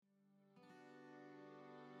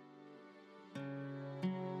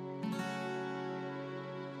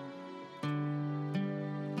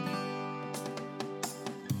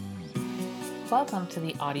Welcome to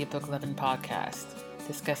the Audiobook Lovin podcast,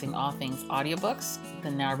 discussing all things audiobooks, the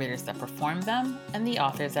narrators that perform them, and the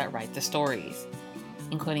authors that write the stories.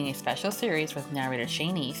 Including a special series with narrator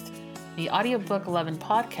Shane East, the Audiobook Lovin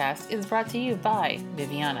podcast is brought to you by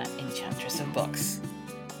Viviana, Enchantress of Books.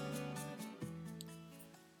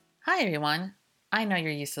 Hi everyone! I know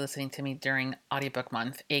you're used to listening to me during Audiobook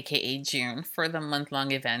Month, aka June, for the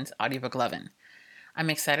month-long event Audiobook Lovin'. I'm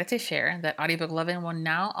excited to share that Audiobook Lovin' will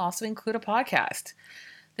now also include a podcast.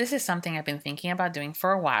 This is something I've been thinking about doing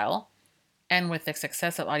for a while, and with the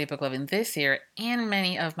success of Audiobook Lovin' this year and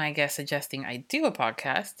many of my guests suggesting I do a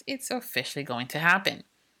podcast, it's officially going to happen.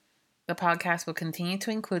 The podcast will continue to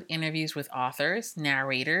include interviews with authors,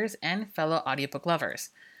 narrators, and fellow audiobook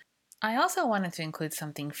lovers. I also wanted to include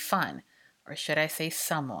something fun, or should I say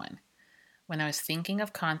someone. When I was thinking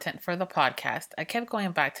of content for the podcast, I kept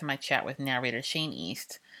going back to my chat with narrator Shane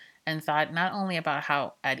East and thought not only about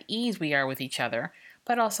how at ease we are with each other,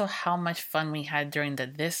 but also how much fun we had during the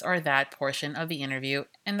this or that portion of the interview,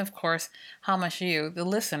 and of course, how much you, the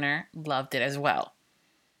listener, loved it as well.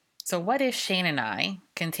 So what if Shane and I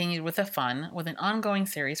continued with the fun with an ongoing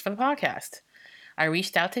series for the podcast? I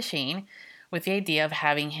reached out to Shane with the idea of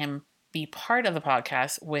having him be part of the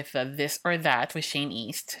podcast with the This or That with Shane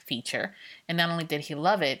East feature, and not only did he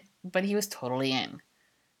love it, but he was totally in.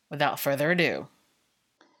 Without further ado,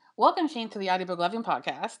 welcome Shane to the Audiobook Lovin'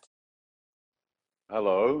 podcast.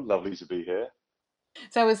 Hello, lovely to be here.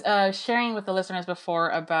 So I was sharing with the listeners before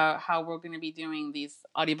about how we're going to be doing these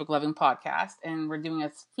Audiobook Lovin' podcast, and we're doing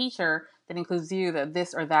a feature that includes you, the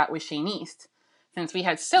This or That with Shane East, since we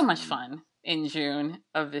had so much fun in June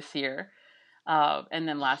of this year. And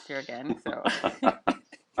then last year again. So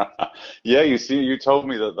Yeah, you told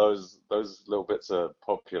me that those little bits are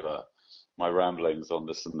popular, my ramblings on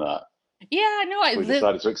this and that. yeah, no, So we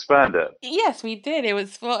decided to expand it. yes, we did. It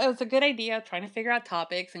was a good idea trying to figure out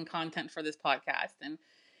topics and content for this podcast, and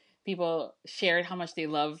people shared how much they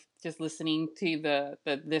love just listening to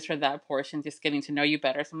the this or that portion, just getting to know you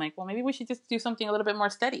better. So I'm like, well, maybe we should just do something a little bit more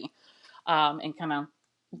steady, and kind of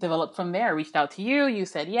develop from there. Reached out to you. You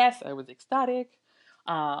said yes. I was ecstatic.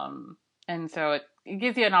 And so it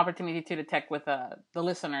gives you an opportunity to detect with the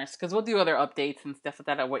listeners, because we'll do other updates and stuff like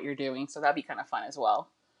that of what you're doing. So that'd be kind of fun as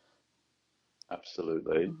well.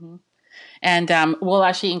 Absolutely. Mm-hmm. And we'll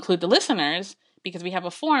actually include the listeners because we have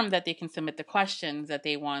a form that they can submit the questions that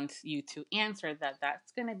they want you to answer.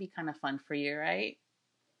 That's going to be kind of fun for you, right?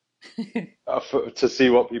 To see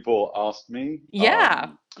what people asked me.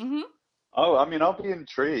 Yeah. Mm-hmm. Oh, I mean, I'll be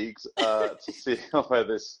intrigued to see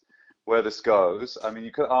where this goes. I mean,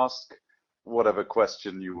 you could ask whatever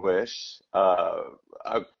question you wish.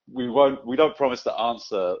 We don't promise to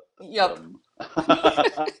answer Yep. them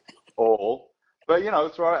all, but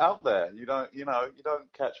throw it out there. You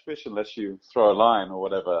don't catch fish unless you throw a line or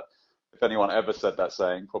whatever. If anyone ever said that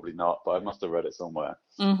saying, probably not, but I must have read it somewhere.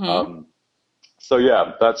 Mm-hmm. So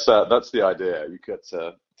yeah, that's the idea. You get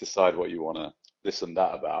to decide what you want to listen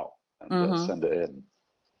that about and send it in.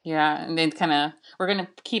 Yeah, and then we're going to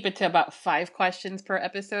keep it to about 5 questions per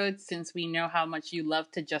episode, since we know how much you love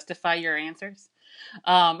to justify your answers.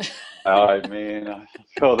 I mean, I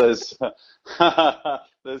feel there's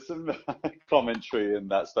some commentary in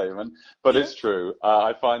that statement, but it's true.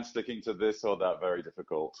 I find sticking to this or that very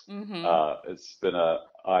difficult. Mm-hmm. It's been an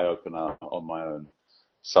eye-opener on my own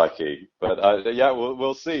psyche. But yeah,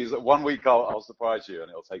 we'll see. 1 week I'll surprise you, and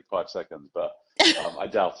it'll take 5 seconds, but I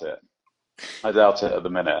doubt it. I doubt it at the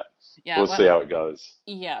minute. Yeah, We'll see how it goes.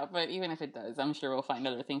 Yeah, but even if it does, I'm sure we'll find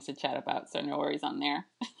other things to chat about, so no worries on there.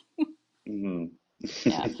 Mm-hmm.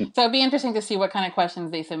 Yeah, so it'd be interesting to see what kind of questions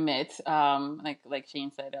they submit. Like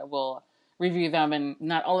Shane said, we'll review them, and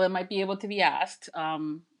not all of them might be able to be asked,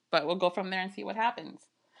 but we'll go from there and see what happens.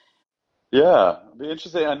 Yeah,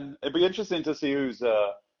 it'd be interesting to see who's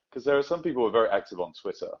because there are some people who are very active on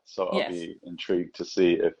Twitter, so I'll be intrigued to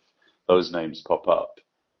see if those names pop up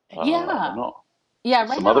or not. Yeah,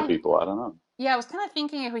 right Some now other people, I don't know. Yeah, I was kind of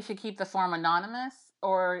thinking if we should keep the form anonymous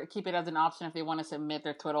or keep it as an option if they want to submit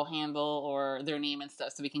their Twitter handle or their name and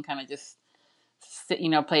stuff, so we can kind of just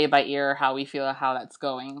play it by ear how we feel how that's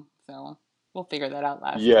going. So we'll figure that out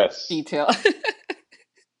last. Yes. Detail.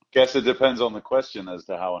 Guess it depends on the question as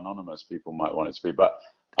to how anonymous people might want it to be, but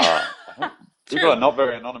I hope people are not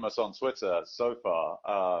very anonymous on Twitter so far,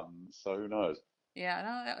 so who knows?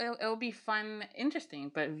 Yeah, no, it'll be fun,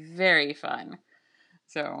 interesting, but very fun.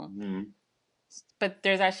 So, but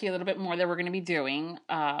there's actually a little bit more that we're going to be doing.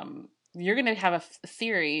 You're going to have a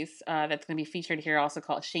series that's going to be featured here also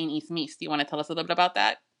called Shane East Meets. Do you want to tell us a little bit about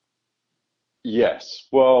that? Yes.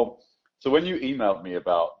 Well, so when you emailed me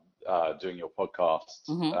about doing your podcast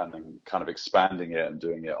Mm-hmm. and then kind of expanding it and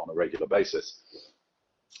doing it on a regular basis,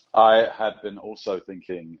 I had been also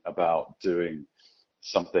thinking about doing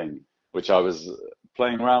something which I was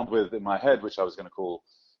playing around with in my head, which I was going to call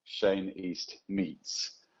Shane East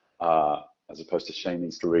Meets, as opposed to Shane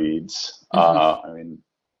East Reads. Mm-hmm. I mean,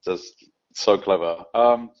 just so clever.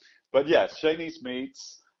 But yeah, Shane East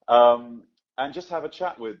Meets, and just have a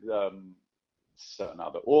chat with certain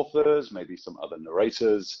other authors, maybe some other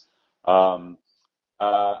narrators. Um,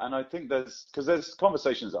 and I think because there's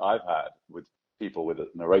conversations that I've had with people, with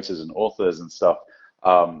narrators and authors and stuff,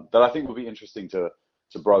 that I think would be interesting to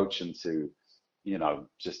broach and to,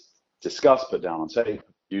 just discuss, put down on tape,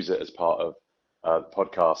 use it as part of the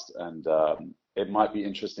podcast. And it might be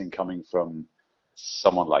interesting coming from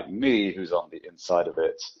someone like me who's on the inside of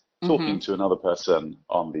it, talking Mm-hmm. to another person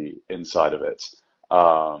on the inside of it.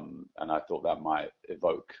 And I thought that might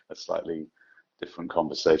evoke a slightly different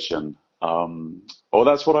conversation. Or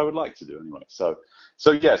that's what I would like to do anyway. So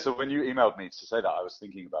yeah. So when you emailed me to say that, I was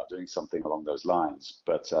thinking about doing something along those lines,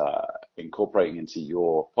 but incorporating into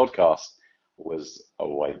your podcast was a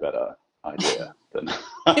way better idea than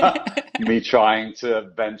me trying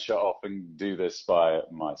to venture off and do this by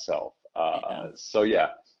myself. Yeah. So yeah.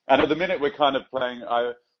 And at the minute we're kind of playing.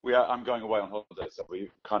 I'm going away on holiday, so we're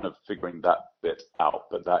kind of figuring that bit out.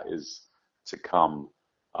 But that is to come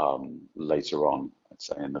later on, I'd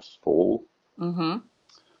say in the fall. Mm-hmm.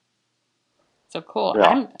 So cool.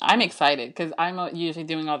 Yeah. I'm excited because I'm usually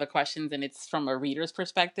doing all the questions and it's from a reader's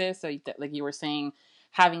perspective. So like you were saying,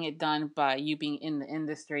 having it done by you being in the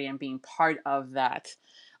industry and being part of that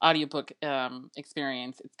audiobook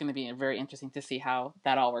experience, it's going to be very interesting to see how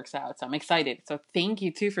that all works out. So I'm excited. So thank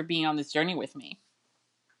you too for being on this journey with me.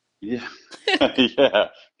 Yeah. Yeah.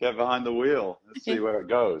 Get behind the wheel. Let's see where it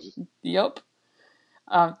goes. Yep.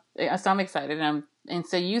 So I'm excited. And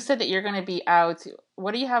so you said that you're going to be out.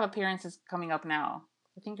 What do you have appearances coming up now?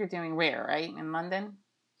 I think you're doing Rare, right? In London?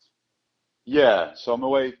 Yeah. So I'm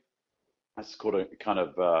away. That's called a kind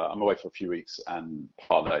of. I'm away for a few weeks, and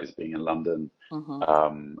part of that is being in London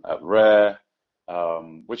Mm-hmm. at Rare,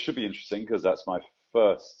 which should be interesting because that's my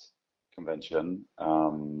first convention.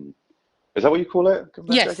 Is that what you call it?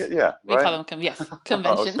 Convention? Yes. Yeah, We call right? them, yes, I always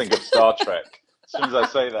conventions. think of Star Trek. As soon as I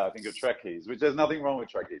say that, I think of Trekkies, which there's nothing wrong with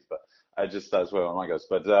Trekkies, but that's where my mind goes.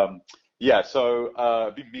 But yeah,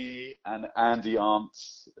 so be me and Andy Arndt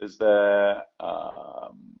is there.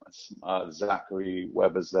 Zachary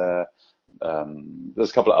Webber's there. There's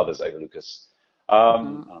a couple of others, Ava Lucas.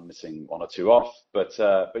 Mm-hmm. I'm missing one or two off, but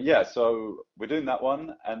yeah, so we're doing that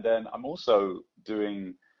one, and then I'm also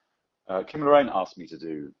doing. Kim Lorraine asked me to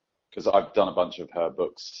do because I've done a bunch of her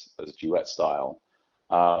books as duet style,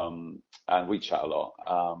 and we chat a lot.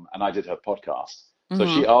 And I did her podcast, so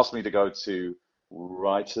she Mm-hmm. asked me to go to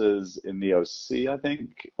Writers in the OC, I think,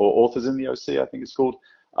 or Authors in the OC, I think it's called.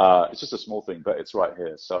 It's just a small thing, but it's right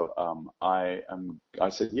here. So I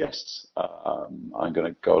said yes. I'm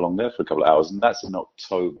going to go along there for a couple of hours, and that's in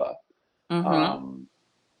October. Mm-hmm. Um,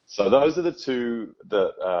 so those are the two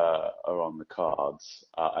that are on the cards.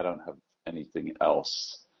 I don't have anything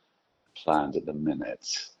else planned at the minute.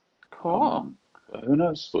 Cool. Um, but who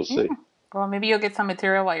knows? We'll Yeah. see. Well, maybe you'll get some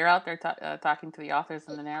material while you're out there talking to the authors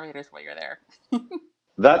and the narrators while you're there.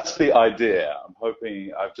 That's the idea. I'm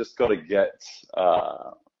hoping I've just got to get.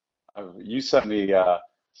 You sent me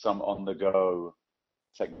some on-the-go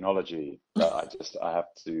technology that I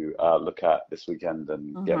have to look at this weekend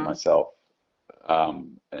and get Mm-hmm. myself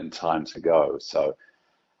in time to go. So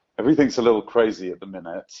everything's a little crazy at the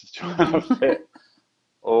minute, trying to Mm-hmm. fit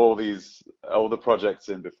all the projects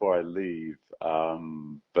in before I leave.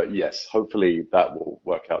 But yes, hopefully that will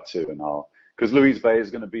work out too. And because Louise Bay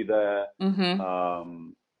is going to be there. Mm-hmm.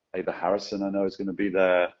 Um, Ava Harrison, I know, is going to be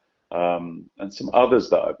there. And some others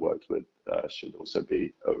that I've worked with should also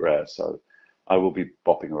be at Rare. So I will be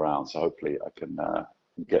bopping around. So hopefully I can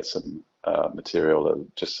get some material,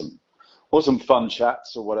 or some fun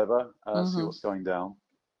chats or whatever, see Mm-hmm. what's going down.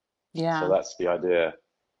 So Yeah. that's the idea.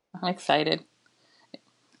 I'm excited.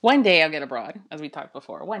 One day I'll get abroad, as we talked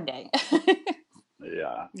before. One day. Yeah,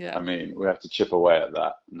 I Yeah. mean, we have to chip away at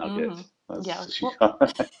that nugget. Mm-hmm. Yeah. That's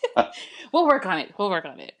Well, we'll work on it. We'll work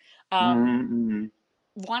on it. Um,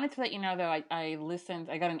 mm-hmm. Wanted to let you know though, I listened.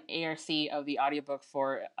 I got an ARC of the audiobook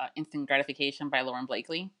for Instant Gratification by Lauren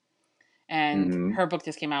Blakely, and Hmm. her book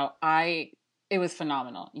just came out. It was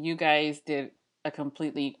phenomenal. You guys did a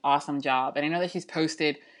completely awesome job, and I know that she's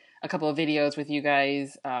posted a couple of videos with you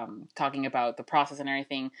guys talking about the process and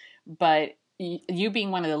everything. But you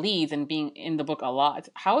being one of the leads and being in the book a lot,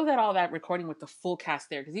 how is that all that recording with the full cast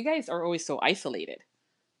there? Because you guys are always so isolated.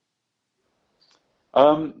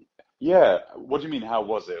 Yeah. What do you mean? How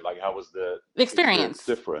was it? Like, how was the The experience experience.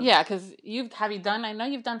 different? Yeah, because have you done? I know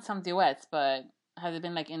you've done some duets, but has it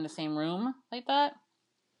been like in the same room like that?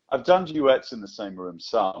 I've done duets in the same room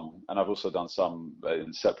some, and I've also done some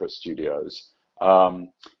in separate studios.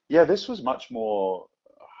 Yeah, this was much more,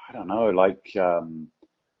 I don't know, like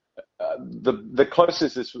the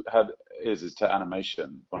closest this had is to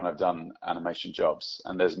animation when I've done animation jobs,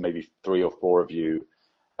 and there's maybe three or four of you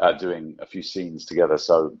doing a few scenes together.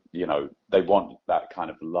 So, they want that kind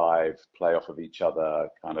of live play off of each other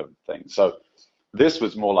kind of thing. So this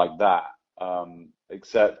was more like that,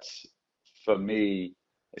 except for me,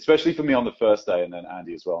 especially for me on the first day, and then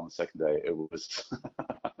Andy as well on the second day, it was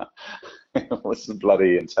it was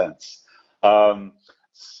bloody intense. Um,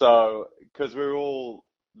 so because we're all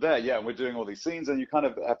there, yeah, and we're doing all these scenes, and you kind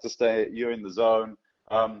of have to stay, you're in the zone.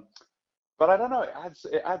 Um, but I don't know,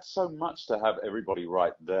 it adds so much to have everybody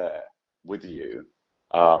right there with you.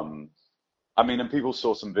 Um, I mean, and people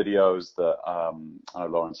saw some videos that I know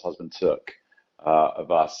Lauren's husband took of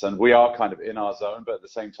us, and we are kind of in our zone, but at the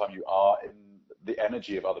same time, you are in the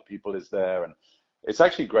energy of other people is there, and it's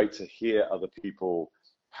actually great to hear other people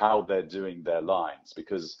how they're doing their lines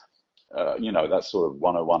because that's sort of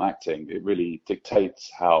 101 acting. It really dictates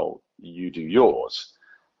how you do yours,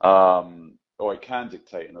 or it can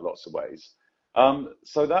dictate in lots of ways.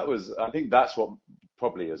 So I think that's what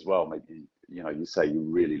probably as well, maybe, you say you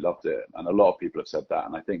really loved it, and a lot of people have said that,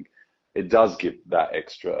 and I think it does give that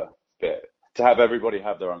extra bit to have everybody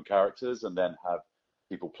have their own characters and then have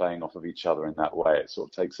people playing off of each other in that way. It sort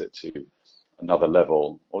of takes it to another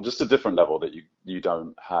level, or just a different level that you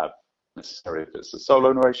don't have necessarily if it's a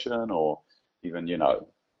solo narration or even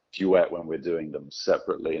duet when we're doing them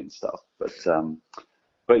separately and stuff.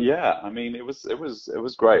 But yeah, I mean, it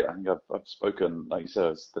was great. I think I've spoken, like you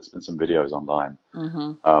said, there's been some videos online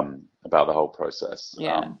Mm-hmm. about the whole process.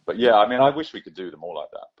 Yeah. But yeah, I mean, I wish we could do them all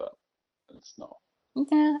like that, but it's not.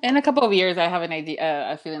 Yeah, in a couple of years, I have an idea,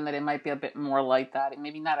 a feeling that it might be a bit more like that.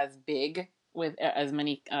 Maybe not as big with as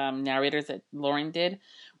many narrators that Lauren did,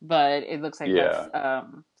 but it looks like that's Yeah.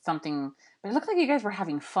 something. But it looks like you guys were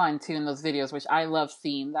having fun too in those videos, which I love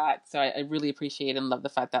seeing that. So I really appreciate and love the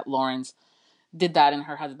fact that Lauren's did that and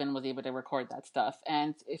her husband was able to record that stuff.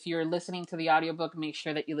 And if you're listening to the audiobook, make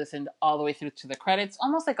sure that you listened all the way through to the credits,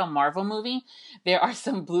 almost like a Marvel movie. There are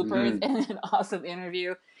some bloopers Hmm. and an awesome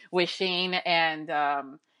interview with Shane and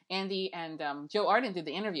Andy and Joe Arden did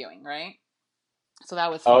the interviewing, right? So that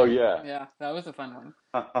was Oh fun. yeah. Yeah, that was a fun one.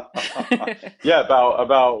 Yeah,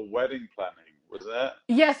 about wedding planning, was it?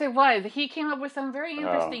 Yes, it was. He came up with some very Oh.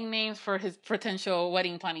 interesting names for his potential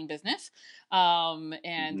wedding planning business,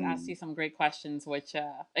 and asked you Hmm. some great questions. Which,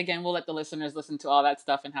 again, we'll let the listeners listen to all that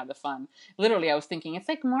stuff and have the fun. Literally, I was thinking it's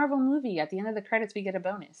like Marvel movie. At the end of the credits, we get a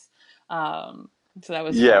bonus. Um, so that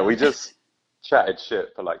was Yeah, we fun. just chatted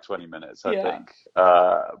shit for like 20 minutes, I Yeah. think.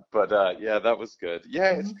 But yeah, that was good.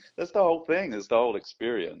 Yeah, Hmm. that's the whole thing. It's the whole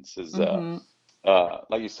experience. Is Hmm.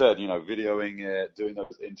 like you said, videoing it, doing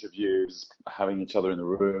those interviews, having each other in the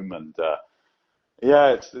room, and yeah,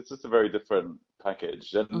 it's just a very different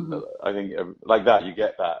package. And Hmm. I think like that, you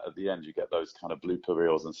get that at the end. You get those kind of blooper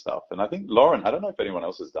reels and stuff. And I think Lauren, I don't know if anyone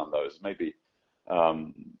else has done those. Maybe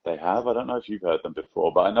um, they have. I don't know if you've heard them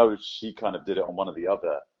before, but I know she kind of did it on one of the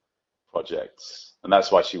other projects, and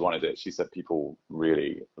that's why she wanted it. She said people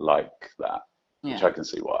really like that, which Yeah. I can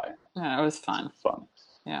see why. Yeah, it was It's fun. fun.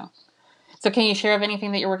 Yeah. So, can you share of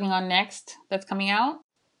anything that you're working on next that's coming out?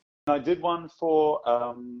 I did one for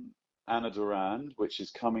Anna Durand, which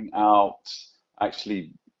is coming out.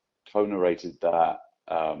 Actually, co-narrated that,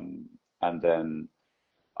 and then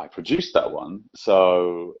I produced that one.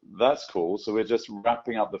 So that's cool. So we're just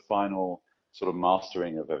wrapping up the final sort of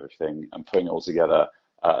mastering of everything and putting it all together,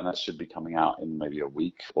 and that should be coming out in maybe a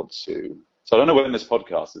week or two. So I don't know when this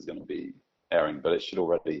podcast is going to be airing, but it should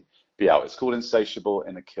already be out. It's called Insatiable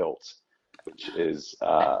in a Kilt, which is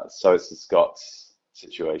so it's a Scots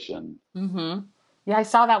situation. Hmm. Yeah, I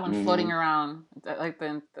saw that one floating Hmm. around. I like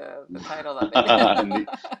the title of it. in the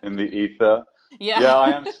in the ether. Yeah. Yeah,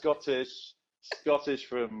 I am Scottish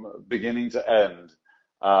from beginning to end,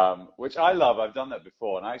 which I love. I've done that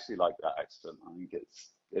before, and I actually like that accent. I think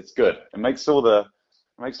it's good. It makes all the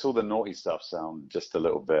naughty stuff sound just a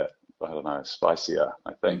little bit, I don't know, spicier,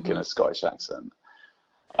 I think, in Hmm. a Scottish accent.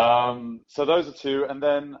 So those are two, and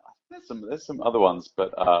then there's some other ones,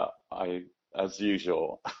 but I, as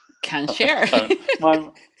usual, Can I share.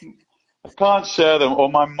 don't. I can't share them,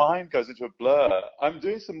 or my mind goes into a blur. I'm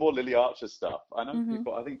doing some more Lily Archer stuff. I know Hmm.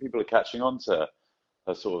 people. I think people are catching on to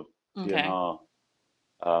her sort of Okay. PNR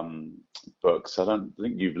books. I don't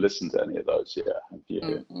think you've listened to any of those yet, have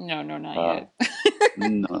you? No, no, not Uh, yet.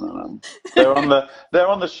 No, no, no. They're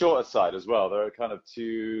on the shorter side as well. They're kind of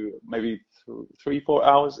two, maybe th 3, 4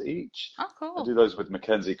 hours each. Oh, I cool. do those with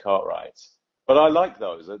Mackenzie Cartwright, but I like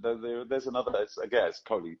those. There's another. It's, again, it's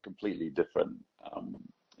totally completely different, um,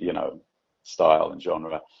 you know, style and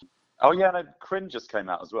genre. Oh yeah, and Crin just came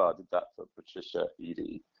out as well. I did that for Patricia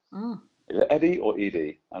Edie. Mm. Is it Eddie or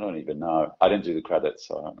Edie? I don't even know. I didn't do the credits,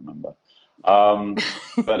 so I don't remember. Um,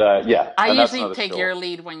 but yeah, I and that's usually another take short. your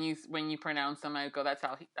lead when you pronounce them. I go, that's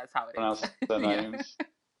how it Pronounce is. their Yeah. names.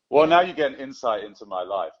 Well, Yeah. now you get an insight into my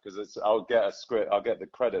life because it's I'll get a script, I'll get the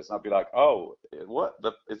credits, and I'll be like, oh,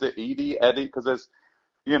 is it Edie, Eddie? Because there's,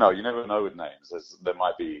 you never know with names. There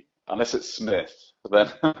might be, unless it's Smith,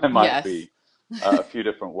 then there might Yes. be a few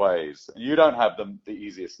different ways. You don't have the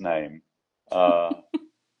easiest name. Uh,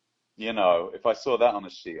 if I saw that on a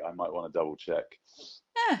sheet, I might want to double check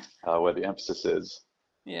Eh, where the emphasis is.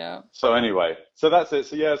 yeah. So anyway, so that's it.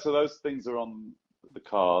 So yeah, so those things are on the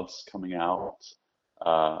cards coming out.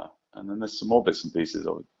 And then there's some more bits and pieces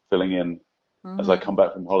of filling in as I Hmm. come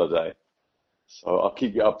back from holiday. So I'll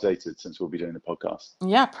keep you updated since we'll be doing the podcast.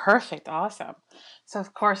 Yeah, perfect. Awesome. So,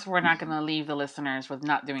 of course, we're not going to leave the listeners with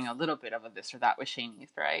not doing a little bit of a this or that with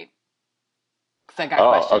Shanice, right? Because I got Oh,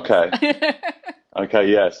 questions. okay. Okay,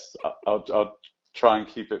 yes. I'll try and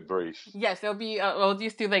keep it brief. Yes, it'll be, we'll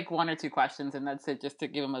just do like one or two questions and that's it, just to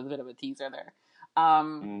give them a bit of a teaser there.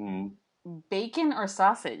 Um, Hmm. Bacon or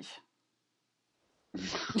sausage?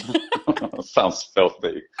 Sounds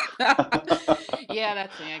filthy. Yeah,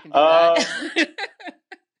 that's me. I can do that. Um,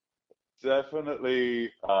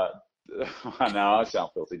 Definitely. Now I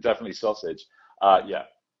sound filthy. Definitely sausage. Yeah.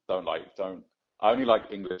 Don't. I only like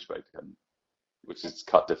English bacon, which is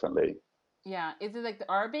cut differently. Yeah, is it like the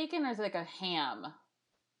our bacon or is it like a ham?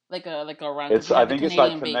 Like a round because It's. we I have the think it's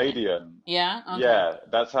like Canadian bacon. Canadian. Yeah. Okay. Yeah,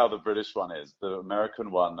 that's how the British one is. The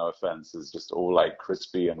American one, no offense, is just all like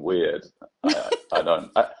crispy and weird. I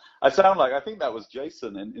don't. I sound like. I think that was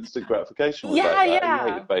Jason in Instant Gratification was Yeah. like that. He Yeah.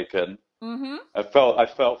 hated bacon. Mm-hmm. I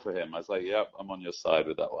felt for him. I was like, yep, I'm on your side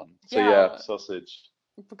with that one. So yeah, Yeah. sausage.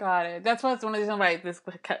 Got it. That's what's one of the reasons why this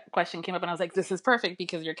question came up, and I was like, "This is perfect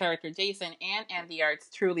because your character Jason and Andy Arts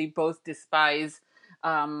truly both despise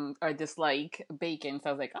or dislike bacon." So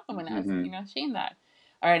I was like, "Oh, I'm gonna ask Hmm. Shane that."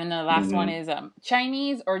 All right, and then the last one Hmm. is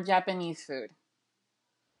Chinese or Japanese food.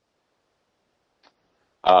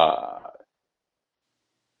 Uh,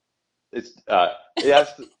 it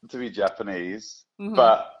has to be Japanese, Mm-hmm.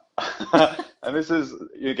 but and this is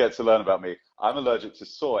you get to learn about me. I'm allergic to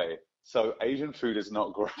soy, so Asian food is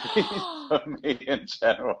not great for me in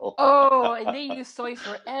general. Oh, and they use soy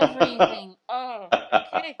for everything. Oh,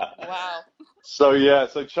 okay. Wow. So yeah,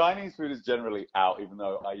 so Chinese food is generally out, even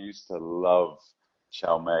though I used to love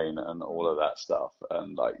chow mein and all of that stuff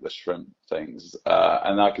and like the shrimp things.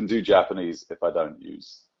 And I can do Japanese if I don't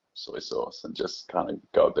use soy sauce and just kind of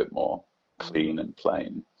go a bit more clean Mm-hmm. and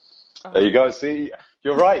plain. There Oh, you go. See,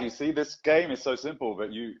 you're right. You see, this game is so simple,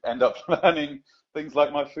 but you end up learning things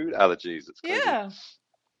like my food allergies. It's crazy. yeah.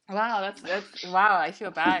 Wow, that's wow. I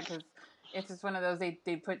feel bad because it's just one of those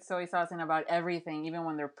they put soy sauce in about everything, even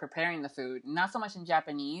when they're preparing the food. Not so much in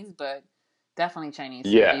Japanese, but definitely Chinese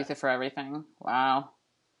food. They Yeah, use it for everything. Wow,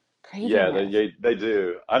 yeah, craziness. they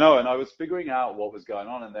do. I know, and I was figuring out what was going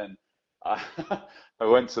on, and then I, I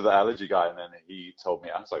went to the allergy guy, and then he told me,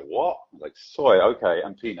 I was like, what? I was like, soy, okay,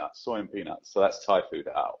 and peanuts, soy and peanuts. So that's Thai food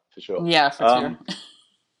out for sure. Yeah, for sure.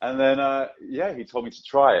 And then, yeah, he told me to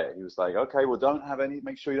try it. He was like, okay, well,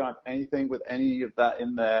 make sure you don't have anything with any of that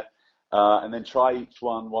in there. And then try each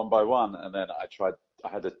one by one. And then I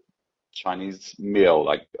had a Chinese meal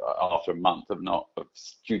like after a month of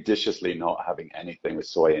judiciously not having anything with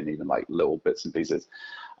soy in, even like little bits and pieces.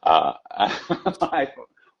 And I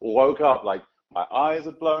woke up like my eyes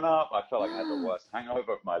had blown up. I felt like I had the worst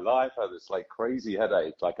hangover of my life. I had this like crazy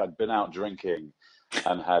headache, like I'd been out drinking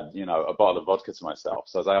and had, a bottle of vodka to myself.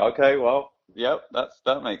 So I was like, okay, well, yep,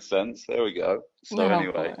 that makes sense. There we go. So Oh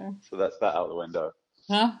anyway, boy. so that's that out the window.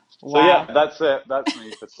 Huh? So yeah, Wow. that's it. That's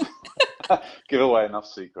me for give away enough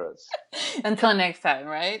secrets. Until next time,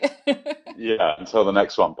 right? Yeah, until the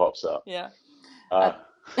next one pops up. Yeah. Uh,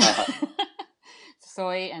 Uh,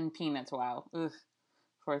 soy and peanuts. Wow. Ugh,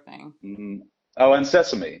 poor thing. mm, oh, and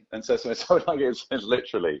sesame. And sesame. So like it's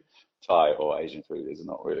literally Thai or Asian food is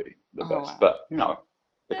not really the Oh best. wow. But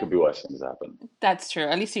there Eh, could be worse things happen. that's true.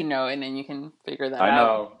 At least you know, and then you can figure that I out.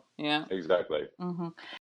 know. Yeah. Exactly. Hmm.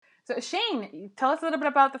 So Shane, tell us a little bit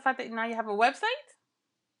about the fact that now you have a website.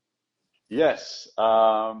 Yes.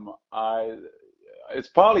 It's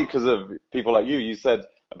partly because of people like you. You said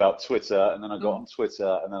about Twitter, and then I got Mm-hmm. on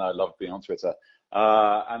Twitter, and then I love being on Twitter.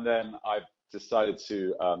 And then I decided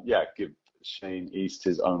to, yeah, give Shane East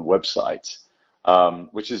his own website,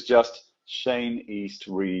 which is just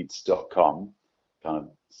shaneeastreads.com, kind of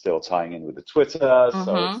still tying in with the Twitter, so it's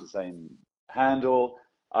Mm-hmm. the same handle.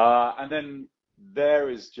 And then there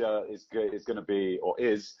is going to be, or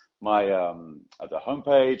is, my the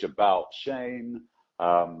homepage about Shane.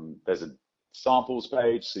 There's a samples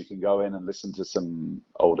page, so you can go in and listen to some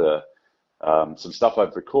older some stuff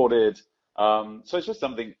I've recorded. So it's just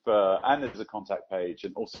something for, and there's a contact page,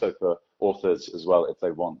 and also for authors as well if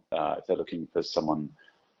they want, if they're looking for someone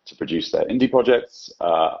to produce their indie projects.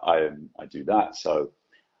 I do that. So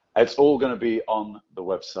it's all going to be on the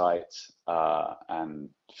website, and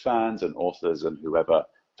fans and authors and whoever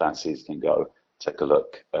fancies can go take a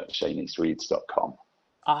look at shaneeastreads.com.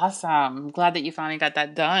 Awesome. Glad that you finally got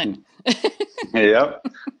that done. Yep,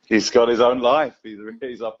 he's got his own life.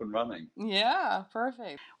 He's up and running. Yeah,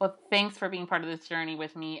 perfect. Well, thanks for being part of this journey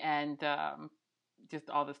with me and just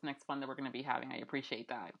all this next fun that we're going to be having. I appreciate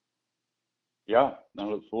that. Yeah, I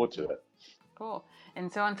look forward to it. Cool.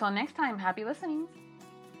 And so until next time, happy listening.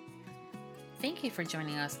 Thank you for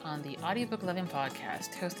joining us on the Audiobook Lovin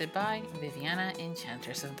podcast, hosted by Viviana,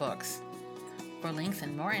 Enchantress of Books. For links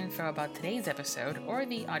and more info about today's episode or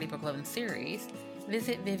the Audiobook Lovin series,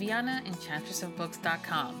 visit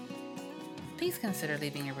vivianaenchantressofbooks.com. Please consider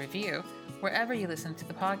leaving a review wherever you listen to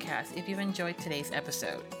the podcast if you've enjoyed today's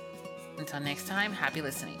episode. Until next time, happy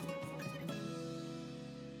listening.